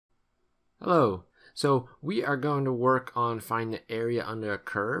Hello. So we are going to work on finding the area under a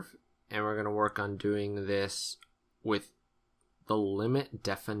curve, and we're going to work on doing this with the limit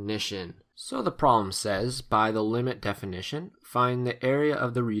definition. So the problem says, by the limit definition, find the area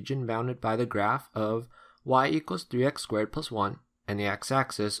of the region bounded by the graph of y equals 3x squared plus 1 and the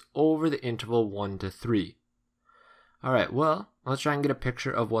x-axis over the interval 1 to 3. Alright, well, let's try and get a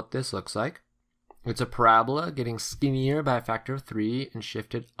picture of what this looks like. It's a parabola getting skinnier by a factor of 3 and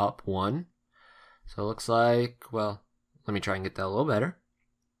shifted up 1. So it looks like, well, let me try and get that a little better.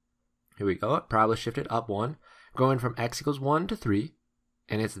 Here we go. Parabola shifted up 1, going from x equals 1 to 3,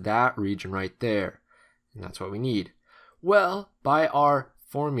 and it's that region right there. And that's what we need. Well, by our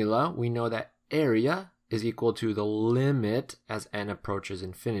formula, we know that area is equal to the limit as n approaches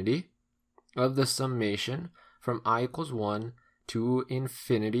infinity of the summation from I equals 1 to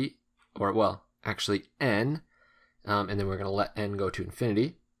infinity, or well, actually n, and then we're going to let n go to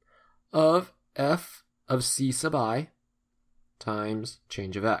infinity, of f of c sub I times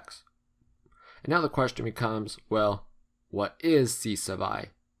change of x. And now the question becomes, well, what is c sub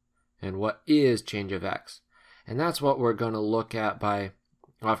I? And what is change of x? And that's what we're going to look at by,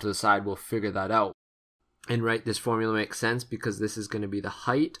 off to the side, we'll figure that out. And right, this formula makes sense because this is going to be the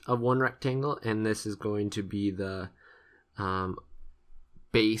height of one rectangle, and this is going to be the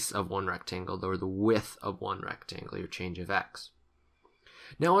base of one rectangle, or the width of one rectangle, your change of x.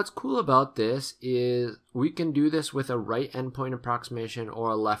 Now what's cool about this is we can do this with a right endpoint approximation or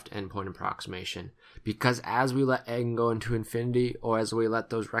a left endpoint approximation, because as we let n go into infinity, or as we let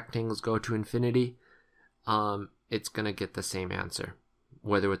those rectangles go to infinity, it's going to get the same answer,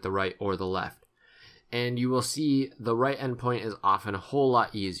 whether with the right or the left. And you will see the right endpoint is often a whole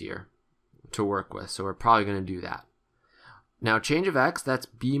lot easier to work with, so we're probably going to do that. Now change of x, that's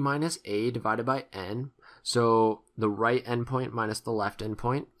b minus a divided by n. So the right endpoint minus the left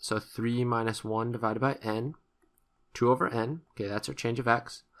endpoint. So 3 minus 1 divided by n. 2 over n. Okay, that's our change of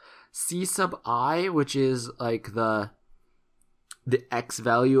x. C sub I, which is like the x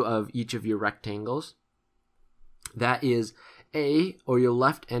value of each of your rectangles. That is a, or your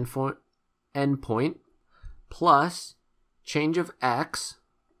left endpoint, plus change of x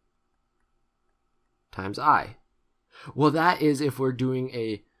times I. Well, that is if we're doing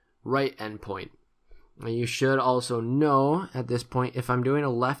a right endpoint. And you should also know at this point, if I'm doing a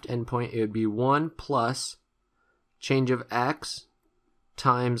left endpoint, it would be 1 plus change of x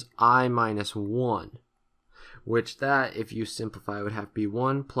times I minus 1. Which that, if you simplify, would have to be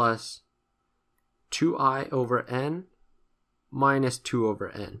 1 plus 2i over n minus 2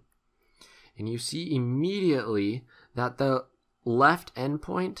 over n. And you see immediately that the left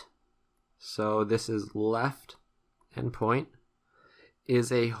endpoint, so this is left endpoint,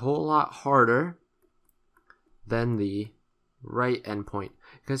 is a whole lot harder than the right endpoint.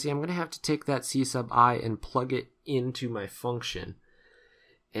 Because see, I'm going to have to take that c sub I and plug it into my function.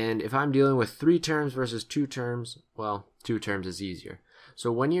 And if I'm dealing with 3 terms versus 2 terms, well, 2 terms is easier.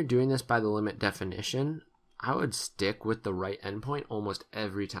 So when you're doing this by the limit definition, I would stick with the right endpoint almost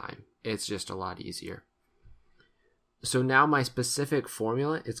every time. It's just a lot easier. So now my specific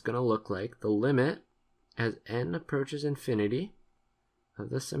formula, it's going to look like the limit as n approaches infinity of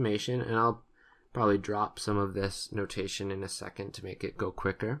the summation, and I'll probably drop some of this notation in a second to make it go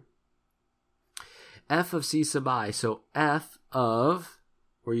quicker. F of c sub I, so f of,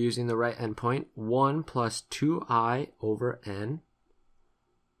 we're using the right endpoint, 1 plus 2i over n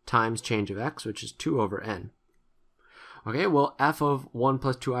times change of x, which is 2 over n. Okay, well, f of 1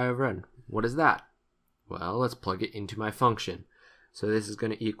 plus 2i over n, what is that? Well, let's plug it into my function. So this is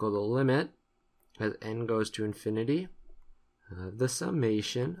going to equal the limit as n goes to infinity of the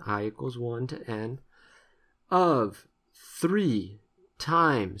summation, I equals 1 to n, of 3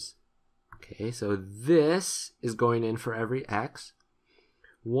 times, okay, so this is going in for every x,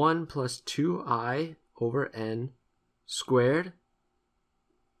 1 plus 2i over n squared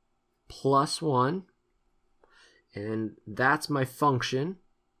plus 1, and that's my function.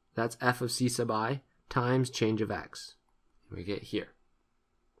 That's f of c sub I times change of x. We get here.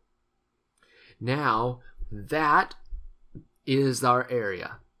 Now, that is our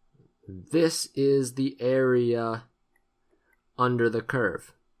area. This is the area under the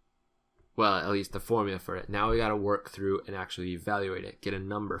curve. Well, at least the formula for it. Now we got to work through and actually evaluate it, get a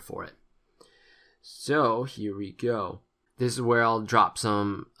number for it. So here we go. This is where I'll drop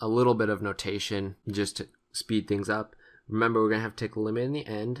a little bit of notation just to speed things up. Remember, we're going to have to take a limit in the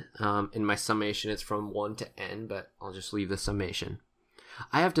end. In my summation, it's from 1 to n, but I'll just leave the summation.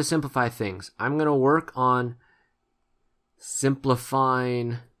 I have to simplify things. I'm going to work on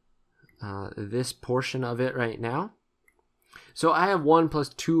simplifying this portion of it right now. So I have 1 plus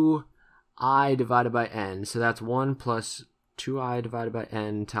 2 I divided by n. So that's 1 plus 2i divided by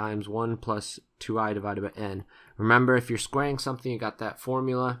n times 1 plus 2i divided by n. Remember, if you're squaring something, you got that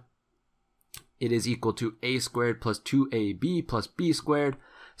formula. It is equal to a squared plus 2ab plus b squared.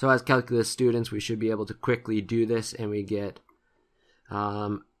 So as calculus students, we should be able to quickly do this, and we get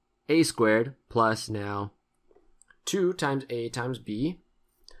a squared plus now 2 times a times b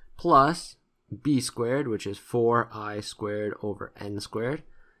plus b squared, which is 4i squared over n squared.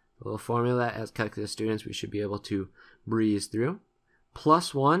 A little formula as calculus students we should be able to breeze through.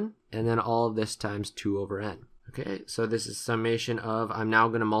 Plus 1, and then all of this times 2 over n. Okay, so this is summation of, I'm now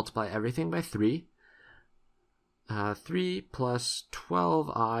going to multiply everything by 3. 3 plus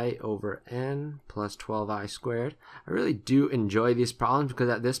 12i over n plus 12i squared. I really do enjoy these problems because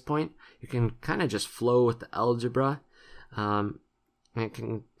at this point you can kind of just flow with the algebra. And it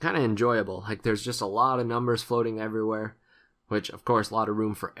can kind of enjoyable. Like there's just a lot of numbers floating everywhere, which of course a lot of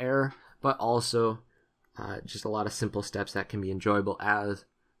room for error, but also just a lot of simple steps that can be enjoyable as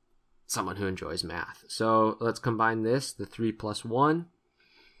someone who enjoys math. So let's combine this, the 3 plus 1.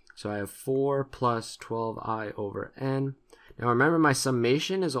 So I have 4 plus 12i over n. Now remember, my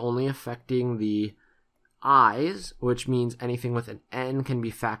summation is only affecting the i's, which means anything with an n can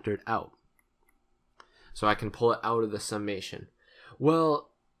be factored out. So I can pull it out of the summation. Well,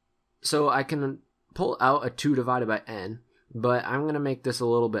 so I can pull out a 2 divided by n, but I'm going to make this a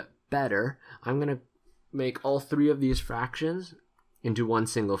little bit better. I'm going to make all 3 of these fractions into one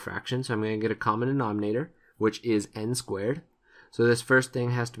single fraction. So I'm going to get a common denominator, which is n squared. So this first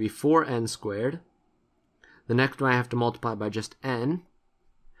thing has to be 4n squared. The next one I have to multiply by just n.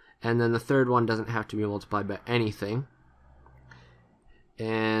 And then the third one doesn't have to be multiplied by anything.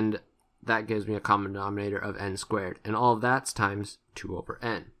 And that gives me a common denominator of n squared. And all of that's times 2 over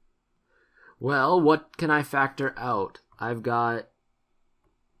n. Well, what can I factor out? I've got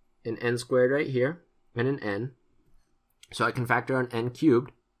an n squared right here and an n. So I can factor out an n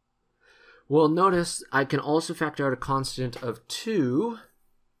cubed. Well, notice I can also factor out a constant of 2.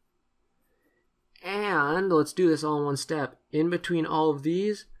 And let's do this all in one step. In between all of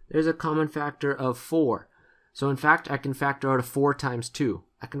these, there's a common factor of 4. So in fact, I can factor out a 4 times 2.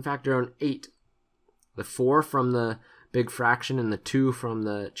 I can factor out an 8. The 4 from the big fraction and the 2 from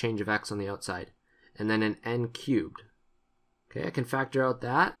the change of x on the outside. And then an n cubed. Okay, I can factor out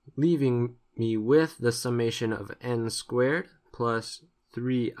that, leaving me with the summation of n squared plus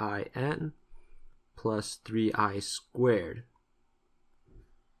 3in plus 3i squared.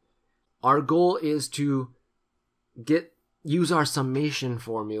 Our goal is to use our summation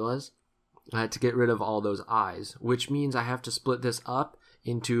formulas to get rid of all those i's, which means I have to split this up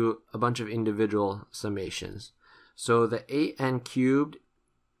into a bunch of individual summations. So the 8n cubed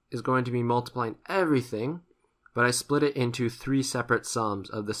is going to be multiplying everything, but I split it into 3 separate sums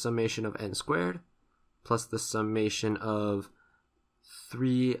of the summation of n squared plus the summation of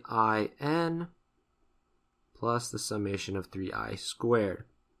 3in plus the summation of 3i squared.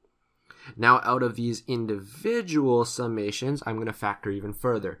 Now out of these individual summations, I'm going to factor even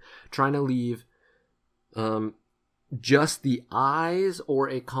further, trying to leave just the i's or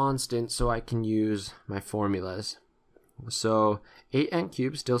a constant so I can use my formulas. So 8n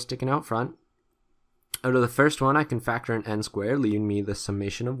cubed still sticking out front. Out of the first one, I can factor an n squared, leaving me the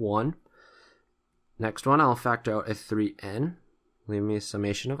summation of 1. Next one, I'll factor out a 3n, leaving me a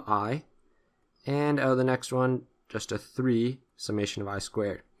summation of I. And out of the next one, just a 3 summation of I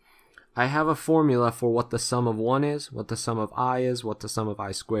squared. I have a formula for what the sum of 1 is, what the sum of I is, what the sum of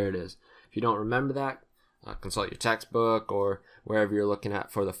I squared is. If you don't remember that, consult your textbook or wherever you're looking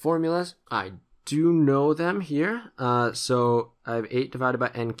at for the formulas. I do know them here. So I have 8 divided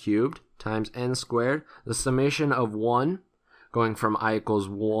by n cubed times n squared. The summation of 1 going from I equals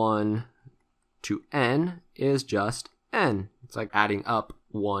 1 to n is just n. It's like adding up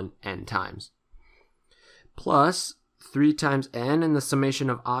 1 n times. Plus 3 times n, and the summation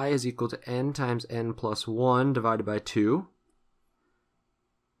of I is equal to n times n plus 1 divided by 2.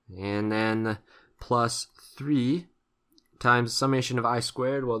 And then plus 3 times summation of I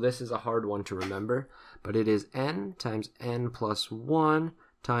squared. Well, this is a hard one to remember, but it is n times n plus 1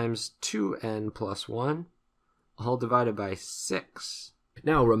 times 2n plus 1, all divided by 6.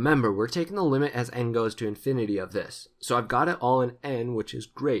 Now remember, we're taking the limit as n goes to infinity of this. So I've got it all in n, which is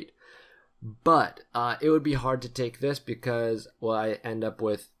great. But it would be hard to take this because, well, I end up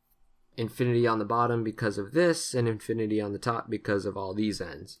with infinity on the bottom because of this and infinity on the top because of all these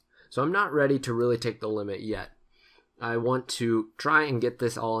ends. So I'm not ready to really take the limit yet. I want to try and get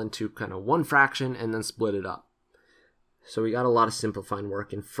this all into kind of one fraction and then split it up. So we got a lot of simplifying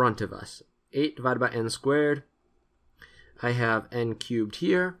work in front of us. 8 divided by n squared. I have n cubed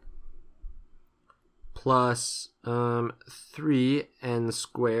here. plus 3n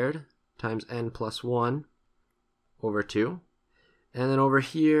squared times n plus 1 over 2. And then over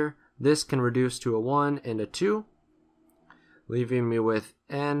here, this can reduce to a 1 and a 2, leaving me with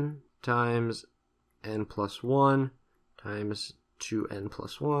n times n plus 1 times 2n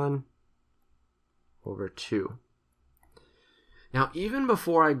plus 1 over 2. Now, even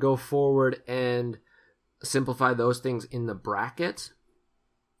before I go forward and simplify those things in the brackets,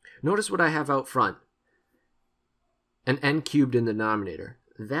 notice what I have out front. An n cubed in the denominator.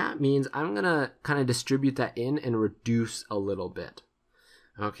 That means I'm going to kind of distribute that in and reduce a little bit.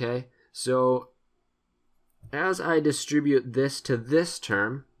 Okay, so as I distribute this to this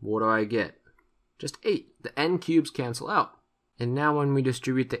term, what do I get? Just 8. The n cubes cancel out. And now when we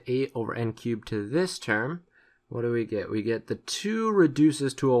distribute the 8 over n cubed to this term, what do we get? We get the 2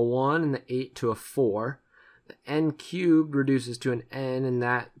 reduces to a 1 and the 8 to a 4. The n cubed reduces to an n and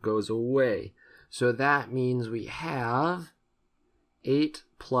that goes away. So that means we have 8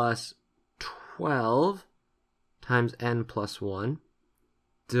 plus 12 times n plus 1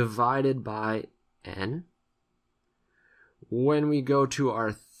 divided by n. When we go to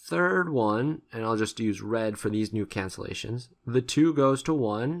our third one, and I'll just use red for these new cancellations, the 2 goes to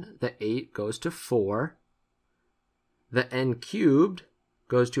 1, the 8 goes to 4, the n cubed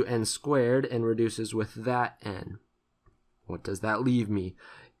goes to n squared and reduces with that n. What does that leave me?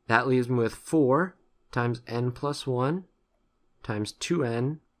 That leaves me with 4 times n plus 1 times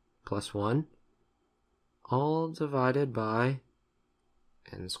 2n plus 1, all divided by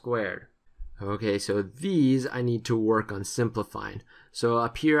n squared. Okay, so these I need to work on simplifying. So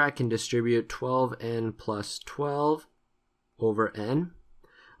up here I can distribute 12n plus 12 over n.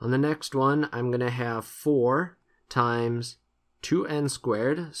 On the next one, I'm going to have 4 times 2n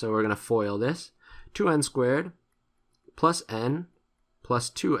squared, so we're going to FOIL this, 2n squared plus n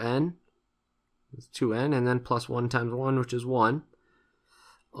plus 2n, it's 2n, and then plus 1 times 1, which is 1,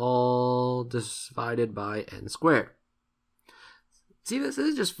 all divided by n squared. See, this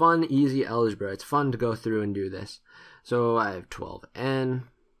is just fun, easy algebra. It's fun to go through and do this. So I have 12n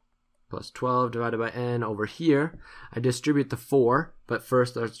plus 12 divided by n over here. I distribute the 4, but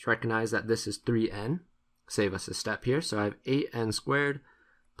first let's recognize that this is 3n. Save us a step here. So I have 8n squared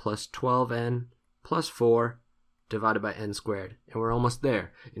plus 12n plus 4 divided by n squared. And we're almost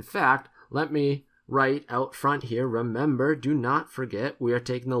there. In fact, let me write out front here. Remember, do not forget, we are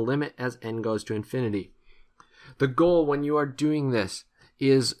taking the limit as n goes to infinity. The goal when you are doing this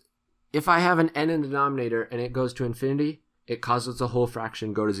is if I have an n in the denominator and it goes to infinity, it causes the whole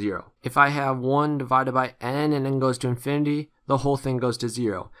fraction go to 0. If I have 1 divided by n and n goes to infinity, the whole thing goes to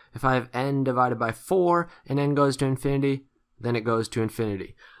 0. If I have n divided by 4 and n goes to infinity, then it goes to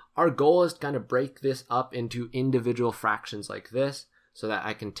infinity. Our goal is to kind of break this up into individual fractions like this so that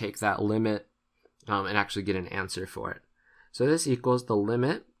I can take that limit and actually get an answer for it. So this equals the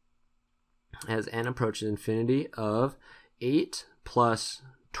limit as n approaches infinity of 8 plus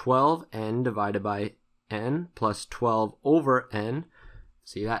 12n divided by n plus 12 over n.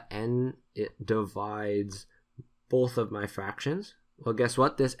 See that n, it divides both of my fractions. Well, guess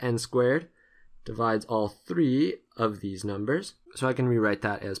what? This n squared divides all 3 of these numbers. So I can rewrite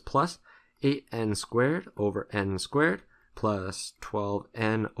that as plus 8n squared over n squared plus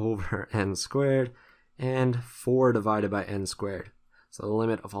 12n over n squared and 4 divided by n squared. So the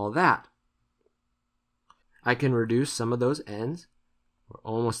limit of all that. I can reduce some of those n's. We're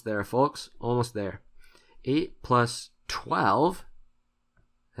almost there, folks. Almost there. 8 plus 12,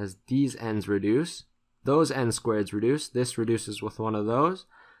 as these n's reduce, those n squareds reduce. This reduces with one of those.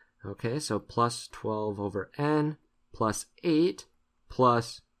 Okay, so plus 12 over n plus 8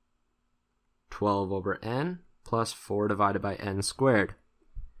 plus 12 over n plus 4 divided by n squared.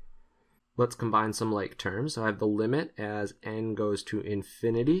 Let's combine some like terms. So I have the limit as n goes to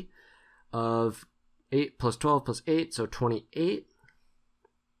infinity of 8 plus 12 plus 8, so 28,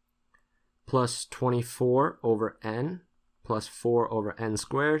 plus 24 over n, plus 4 over n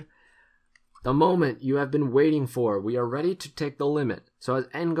squared. The moment you have been waiting for, we are ready to take the limit. So as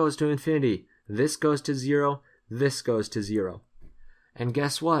n goes to infinity, this goes to 0, this goes to 0. And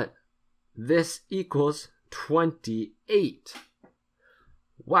guess what? This equals 28.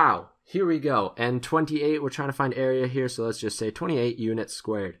 Wow, here we go. And 28, we're trying to find area here, so let's just say 28 units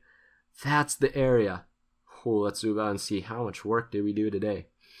squared. That's the area. Oh, let's zoom out and see how much work did we do today.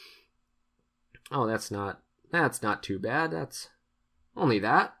 Oh, that's not too bad. That's only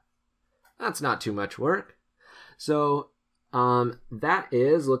that. That's not too much work. So that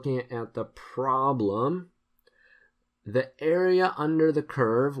is, looking at the problem, the area under the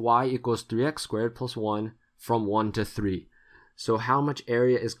curve y equals 3x squared plus 1 from 1 to 3. So how much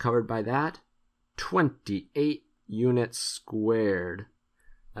area is covered by that? 28 units squared.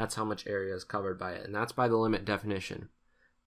 That's how much area is covered by it, and that's by the limit definition.